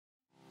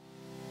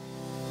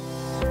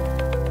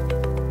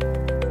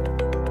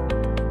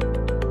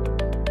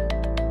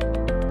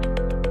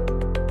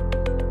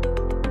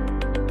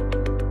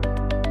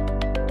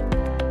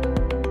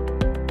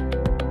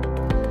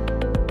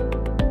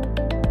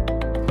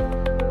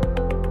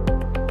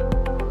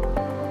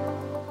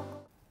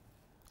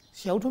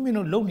小土面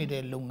都弄你的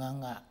龙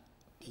安啊，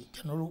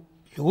就那种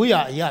有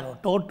呀呀咯，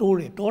多多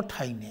的多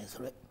太呢，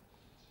所以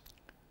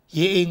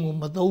也因我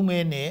们都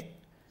没呢，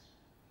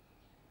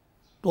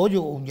多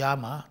就我们家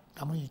嘛，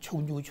他们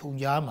穷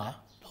家嘛，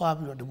他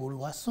比如的不如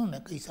话算了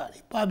给啥的，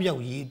把比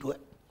较严多，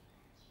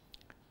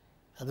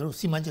他都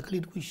西门这可里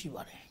都会洗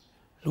吧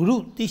的，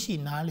路这些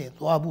哪里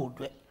多不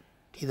多，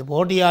这个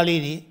保地啊里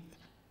的，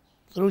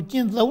都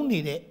建造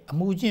里的，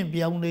目前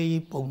标的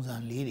本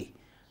身里的，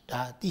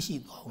但这些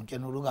多，就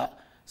那个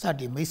啥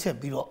的没设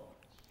比如。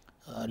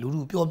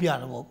路标标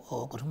了我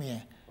搞什么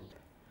嘢？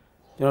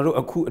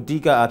ကျွန်တော်တို့အခု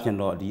အဓိက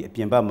အဖြစ်တော့ဒီအပြ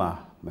င်ဘက်မှာ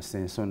မစ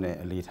င်စွန့်တဲ့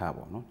အလေး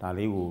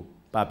ထားပေါ့နော်ဒါလေး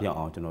ကိုပပြော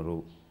င်းအောင်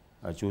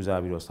ကျွန်တော်တို့စူး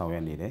စမ်းပြီးတော့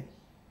ဆောင်ရွက်နေတယ်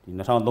ဒီ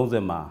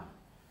2030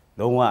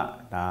မှာလုံးဝ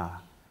ဒါ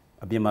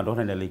အပြင်မှာတော့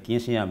ထိုင်တယ်လေးက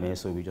င်းရှင်းရမယ်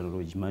ဆိုပြီးကျွန်တော်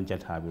တို့ရည်မှန်းချက်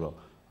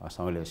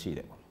ထားပြီးတော့ဆောင်ရွက်ရရှိ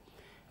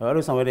တယ်ပေါ့အဲ့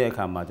လိုဆောင်ရွက်တဲ့အ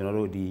ခါမှာကျွန်တော်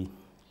တို့ဒီ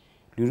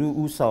လူ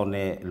လူဥဆောင်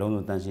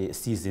တဲ့လုံးစုံတန်းရှင်းအ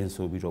စီအစဉ်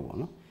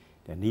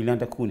ဆိုပြီးတော့ပေါ့နော်ဒီနီလန်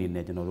တစ်ခုအနေ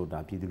နဲ့ကျွန်တော်တို့ဒါ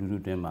ပြည်သူလူထု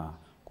တွင်းမှာ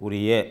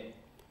ကိုရီရဲ့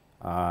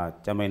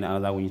ကျမ်းမိုင်းနဲ့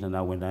အားသာဝန်ကြီးဌာ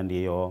နဝန်ထမ်း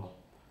တွေရော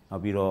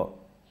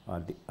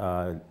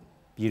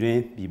နောက်ပြီးတော့ပြည်တွင်း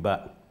ပြည်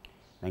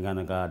ပနိုင်ငံ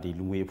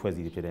တကာဒီလူမျိုးအဖွဲ့အ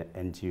စည်းတွေဖြစ်တဲ့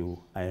NGO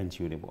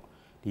INGO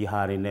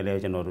တွေပေါ့ဒီဟာတွေနဲ့လ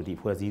ည်းကျွန်တော်တို့ဒီ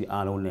အဖွဲ့အစည်း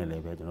အားလုံးနဲ့လည်း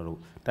ပဲ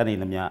ကျွန်တော်တို့တက်နေ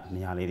သမျှ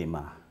နေရာလေးတွေ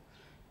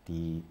မှာဒီ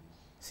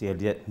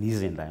CLD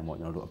နီးစင်တိုင်းပေါ့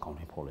ကျွန်တော်တို့အကောင့်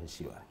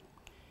တွေပေါ်လဲရှိပါ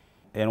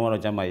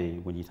တယ်အဲတော့ကျမ်း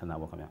မိုင်းဝန်ကြီးဌာန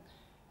ပေါ့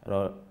ခင်ဗျအဲ့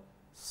တော့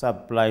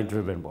supply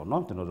driven ပေါ့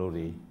နော်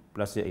ကျွန်တော်တို့တွေ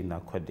plastic အိမ်သာ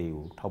ခွက်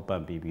တွေကိုထောက်ပံ့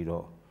ပြီး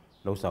တော့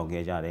လှုပ်ဆောင်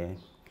ခဲ့ကြတယ်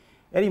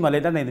အဲ့ဒီမှာ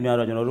လည်းတက်နိုင်သမျှ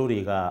တော့ကျွန်တော်တို့တွေ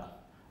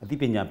ကအသိ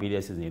ပညာပေး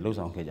တဲ့အစီအစဉ်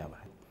လှုပ်ဆောင်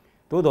ခဲ့ကြပါတယ်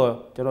သို့တော့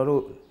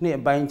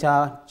ကျွန်တော်တို့နှစ်အပိုင်း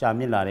ခြား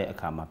ကြာမြင့်လာတဲ့အ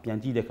ခါ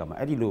မှာပြန်ကြည့်တဲ့အခါ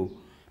မှာအဲ့ဒီ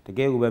လိုတ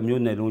ကယ်ကိုပဲ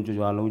မျိုးနယ်လုံး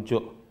ကြွားလုံးကျွ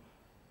တ်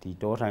ဒီ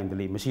တောထိုင်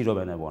တလေးမရှိတော့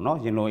ဘဲ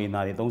နဲ့ပေါ့နော်ရင်လုံး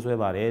အင်သားတွေသုံးဆွဲ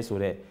ပါတယ်ဆို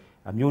တော့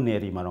မျိုးနယ်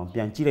တွေမှာတော့ပြ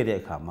န်ကြည့်လိုက်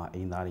တဲ့အခါမှာအ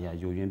င်သားတွေ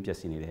ကယိုယွ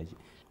င်းပျက်စီးနေ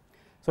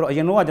တယ်ဆိုတော့အရ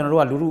င်တော့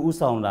ကျွန်တော်တို့ကလူလူ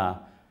ဥဆောင်တာ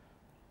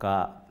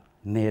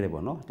ကနေတယ်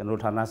ပေါ့နော်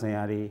ကျွန်တော်တို့ဌာန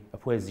ဆိုင်ရာတွေ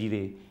အဖွဲ့အစည်း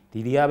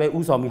တွေဒီတွေ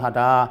ကပဲဥ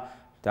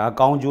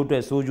ဆောင်ပြီးဟာဒါကောင်းကျိုး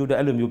အတွက်ဆိုးကျိုး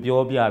အတွက်အဲ့လိုမျိုးပြော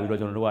ပြပြီးတော့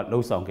ကျွန်တော်တို့က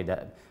လှုပ်ဆောင်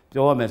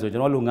ခဲ့ကြပြောရမယ်ဆို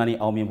ကျွန်တော်လုပ်ငန်းတွေ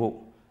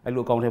အောင်မြင်ဖို့အဲ့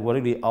လိုအကောင့်ထဲပေါ်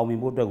လေးအောင်မြင်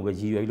ဖို့အတွက်ကိုပဲ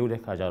ရည်ရွယ်လုပ်တဲ့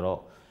ခါကျတော့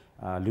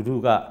လူ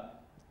ထု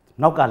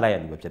ကနောက်ကလိုက်ရတ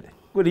ယ်ပဲဖြစ်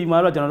တယ်ခုဒီမှာ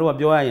တော့ကျွန်တော်တို့က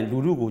ပြောရရင်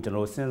လူထုကိုကျွန်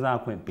တော်တို့စဉ်း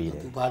စားခွင့်ပေးတ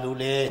ယ်ဘာလို့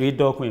လဲတွေး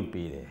တောခွင့်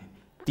ပေးတယ်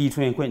တီထွ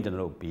င်ခွင့်ကျွန်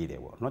တော်တို့ပေးတယ်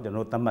ပေါ့နော်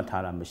ကျွန်တော်တို့သတ်မှတ်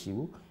ထားတာမ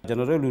ရှိဘူး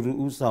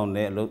ကျွန်တော်တို့လူထုဥ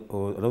ဆောင်တဲ့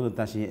အလုပ်တ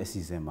န်းရှင်း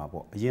အစီအစဉ်မှာ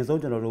ပေါ့အရင်ဆုံး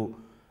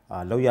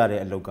ကျွန်တော်တို့လုပ်ရ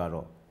တဲ့အလုပ်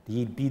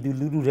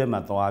ကတော့ဒီပြည်သူလူထုထဲမှာ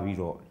သွားပြီး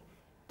တော့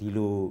ဒီ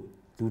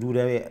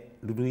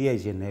လိုလူထုရဲ့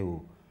ရင်ထဲကို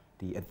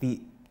ဒီအသ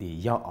ည့်တွေ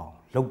ရောက်အောင်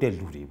လုပ်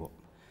တဲ့လူတွေပေါ့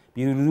ပြ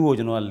ည်သူလူထု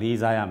ကိုကျွန်တော်ကလေး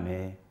စားရ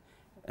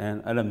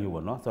မယ်အဲ့လိုမျိုး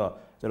ပေါ့နော်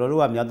ဆိုတော့ကျွန်တော်တို့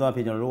ကများသော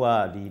အားဖြင့်ကျွန်တော်တို့က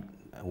ဒီ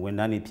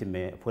ဝန်ထမ်းတွေဖြစ်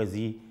မယ်အဖွဲ့အစ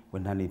ည်းဝ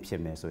န်ထမ်း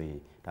တွေဖြစ်မယ်ဆိုရင်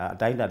ဒါ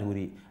အတိုင်းအတာ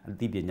တစ်ခုထိအ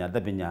သိပညာသ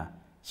က်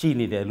ပညာရှိ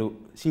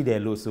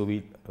တယ်လို့ဆို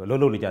ပြီးလု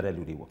ပ်နေကြ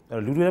တဲ့လူတွေပေါ့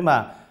အဲ့တော့လူတွေထဲ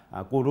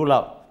မှာကိုတို့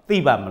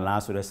လောက်သိပါမ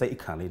လားဆိုတဲ့စိတ်အ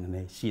ခါလေးနည်းန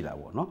ည်းရှိတာ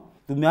ပေါ့နော်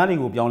သူများ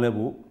တွေကိုပြော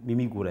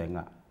င်းလဲဖို့မိမိကိုယ်တိုင်က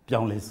ပြော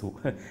င်းလဲဆို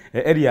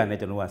အဲ့ဒီဟာနဲ့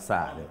ကျွန်တော်က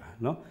စရ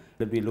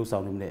တယ်နော်ပြည်လှုပ်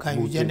ဆောင်နေတဲ့ခံ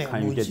ယူချက်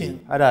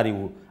တွေအဲ့ဒါ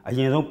တွေကိုအရ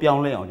င်ဆုံးပြော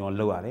င်းလဲအောင်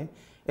ကျွန်တော်လုပ်ရ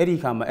တယ်အဲ့ဒီ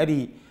ခါမှာအဲ့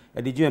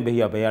ဒီကျွန်း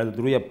ဘေးရဘယ်ရ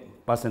သူတို့ရဲ့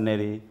personal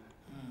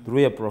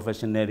တွေသူတို့ရဲ့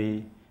professional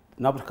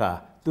တွေနောက်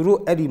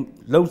တစ်ခါသူတို့အဲ့ဒီ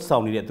လှုပ်ဆော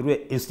င်နေတဲ့သူတို့ရဲ့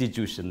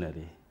institutional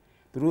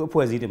တွေသူတို့အ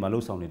ဖွဲ့အစည်းတွေမှာလှု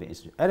ပ်ဆောင်နေတဲ့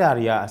institution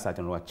အဲ့ဒါတွေကအ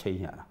စားကျွန်တော်ကချိန်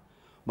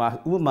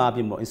ရတာဥပမာအပြ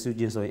င်ပေါ့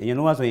institution ဆိုရင်အရင်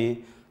တော့ဆိုရင်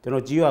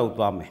ကျွန်တော်ကြီးရွာ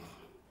ကိုသွားမယ်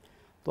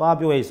သွား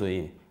ပြောရဆို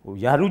ရင်ဟို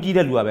ယာရုကြီး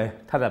တဲ့လူကပဲ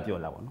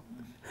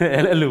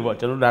ထပ်ပြောလာပါတော့အဲ့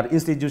လိုပေါ့ကျွန်တော်တို့ဒါ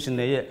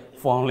institutional ရဲ့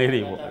form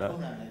လေးတွေပေါ့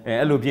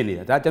အဲ့လိုဖြစ်နေ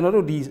တာဒါ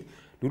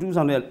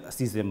ကျွန်တော်တို့ဒီလူထုဆောင်တဲ့အ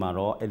စီအစဉ်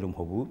မှာတော့အဲ့လိုမ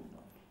ဟုတ်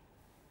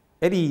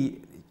ဘူးအဲ့ဒီ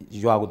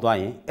ရွာကိုသွား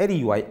ရင်အဲ့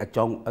ဒီရွာရဲ့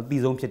အကြောင်း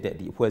အသိဆုံးဖြစ်တဲ့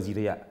ဒီအဖွဲ့အစည်း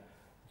တွေက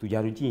သူယာ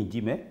ရုကြည့်ရင်ကြ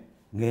ည့်မယ်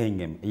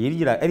ငယ်အ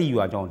ရေးကြီးတာအဲ့ဒီ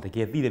ရွာအကြောင်းတ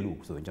ကယ်သိတယ်လို့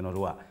ဆိုရင်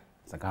ကျွန်တော်တို့က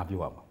စကားပြော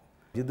ရမှာ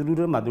ပြည်သူလူ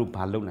ထု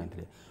မှာသူတို့ဘာလုပ်နိုင်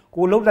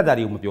တယ်ကိုလှုပ်တတ်တာ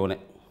တွေကိုမပြောနဲ့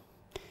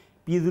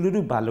ပြည်သူလူ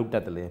ထုဘာလှုပ်တ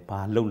တ်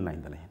တယ်လဲဘာလှုပ်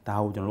နိုင်တယ်လဲဒါ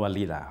ကိုကျွန်တော်တို့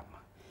ကလေ့လာ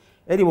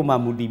မှာအဲ့ဒီပုံမှာ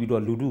မူ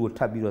တည်ပြီးတော့လူထုကို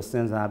ထပ်ပြီးတော့စ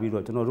ဉ်းစားပြီး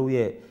တော့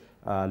ကျွန်တော်တို့ရဲ့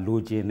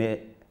လိုချင်တဲ့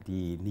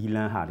ဒီနီ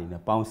လန်းဟာတွေနဲ့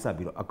ပေါင်း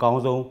ဆက်ပြီးတော့အ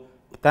ကောင်းဆုံး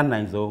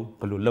တတ်နိုင်ဆုံး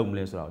ဘယ်လိုလုပ်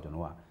မလဲဆိုတာကိုကျွန်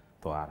တော်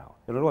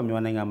ကသွားတာကျွန်တော်တို့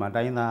ကမြန်မာနိုင်ငံ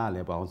မှာတိုင်းသားကလ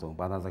ည်းပေါင်းစုံ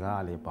ဘာသာစကား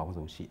ကလည်းပေါ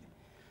င်းစုံရှိတယ်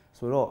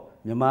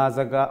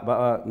ဆိုတော့မြန်မာစ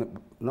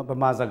ကားနော်ဗ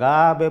မာ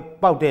စကားပဲ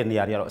ပေါက်တဲ့နေ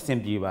ရာတွေကတော့အဆင်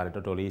ပြေပါတယ်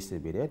တော်တော်လေးအ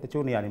ဆင်ပြေတယ်တ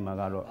ချို့နေရာတွေ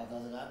မှာကတော့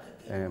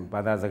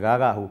ဘာသာစကား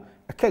ကဟို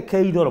အခက်ခဲ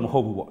ကြီးတော့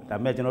မဟုတ်ဘူးပေါ့ဒါ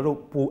ပေမဲ့ကျွန်တော်တို့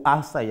ပူ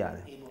အားစိုက်ရတ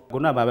ယ်ခု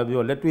နကဘာပဲ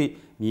ပြော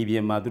လက်တွေ့မြေပြ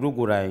င်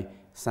မှာသူတို့ကိုယ်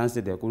တိုင်စမ်းစ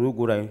စ်တယ်ကိုတို့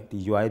ကိုယ်တိုင်ဒီ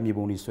ရွာရဲ့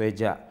မြေပုံတွေဆွဲ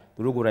ကြ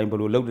သူတို့ကိုယ်တိုင်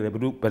ဘယ်လိုလုပ်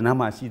တယ်ဘယ်နှ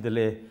မှာရှိ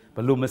တယ်လဲဘ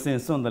ယ်လိုမ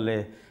စင်စွန့်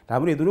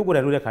တယ်လဲဒါမှမဟုတ်သူတို့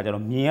ကိုယ်တိုင်လုပ်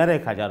တဲ့ခါကျတော့မြင်ရ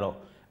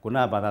တဲ့ခါကျတော့ခုန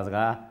ကဘာသာစ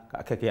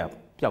ကားအခက်ခဲက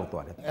ပျောက်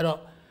သွားတယ်အဲ့တော့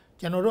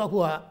ကျွန်တော်တို့အခု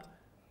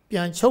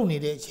ကပြန်ချုပ်နေ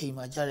တဲ့အ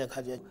ချိန်မှာကြား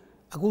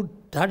တဲ့ခါကျအခု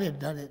ဓာတ်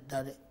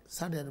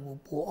တဲ့စား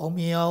တဲ့ဘူပို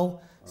အောင်မြင်အောင်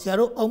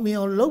ဆရာတို့အောင်မြင်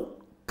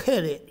အောင်လုပ်ခဲ့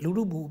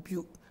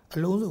တဲ့လူလူဘူပြု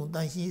အလုံးစုံ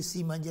တန်ရှင်း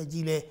စီမံချက်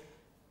ကြီးလဲ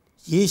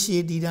ရေရှ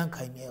ည်တည်တံ့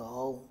ခိုင်မြဲ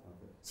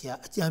အောင်ဆရာ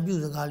အကြံ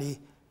ပြုစကားလေး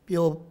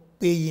ပြော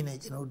ပေးရင်းနဲ့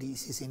ကျွန်တော်ဒီအ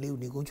စီအစဉ်လေးကို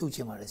နေကုန်းချုပ်ချ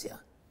င်ပါတယ်ဆရာ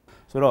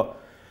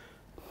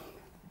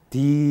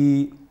ဆိုတော့ဒီ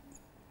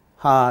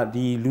ဟာ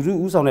ဒီလူလူ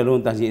ဥဆောင်တဲ့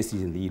လုံးတန်ရှင်းအစီ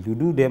အစဉ်ဒီလူ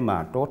လူထဲမှာ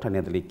တောထန်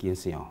တဲ့တလေးကင်း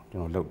စင်အောင်ကျွ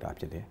န်တော်လုပ်တာ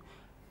ဖြစ်တယ်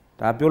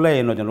ဒါပြောလိုက်ရ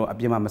င်တော့ကျွန်တော်အ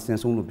ပြင်မှာမစင်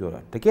ဆုံးလို့ပြောတာ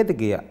တကယ်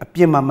ကအပြ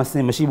င်မှာမစ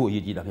င်မရှိဖို့အ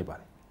ရေးကြီးတာဖြစ်ပါ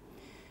တယ်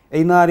အိ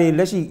မ်သားတွေ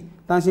လက်ရှိ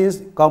တန်ရှင်း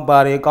ကောင်းပါ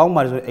တယ်ကောင်း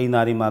ပါတယ်ဆိုအိမ်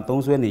သားတွေမှာ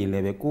သုံးဆွဲနေလ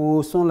ည်းပဲကို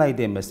စွန့်လိုက်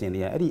တဲ့မစင်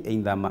တွေကအဲ့ဒီအိ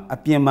မ်သားမှာအ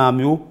ပြင်မှာ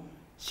မျိုး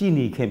ရှိ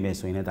နေခဲ့မယ်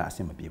ဆိုရင်လည်းဒါအဆ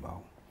င်မပြေပါ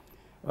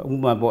ဘူးဥ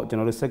ပမာပေါ့ကျွန်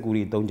တော်တို့စက်ကူ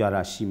တွေတုံးကြ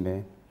တာရှိမယ်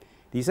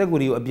ဒီစက်ကူ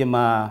တွေကိုအပြင်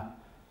မှာ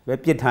ပဲ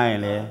ပြစ်ထားရ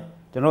င်လည်း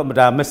ကျွန်တော်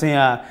ဒါမစင်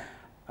က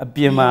အ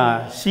ပြင်မှာ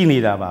ရှိနေ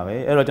တာပါပဲ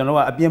အဲ့တော့ကျွန်တော်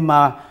ကအပြင်မှာ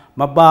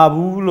မပါ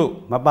ဘူးလို့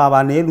မပါပါ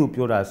နဲ့လို့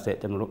ပြောတာဆက်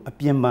ကျွန်တော်တို့အ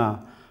ပြင်မှာ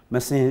မ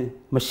စင်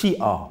မရှိ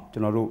အောင်ကျွ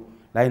န်တော်တို့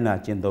လိုက်နာ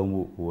ကျင့်သုံး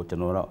မှုဟိုကျွ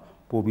န်တော်တို့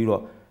ပို့ပြီး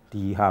တော့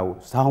ဒီဟာကို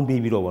ဇောင်း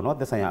ပြီးတော့ဗောနော်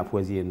သက်ဆိုင်ရာအ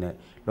ဖွဲ့အစည်းနဲ့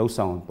လှုပ်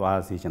ဆောင်သွား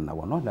စေချင်တာ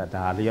ဗောနော်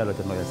ဒါလေးကတော့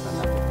ကျွန်တော်ရဲ့ဆန္ဒ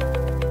ပဲ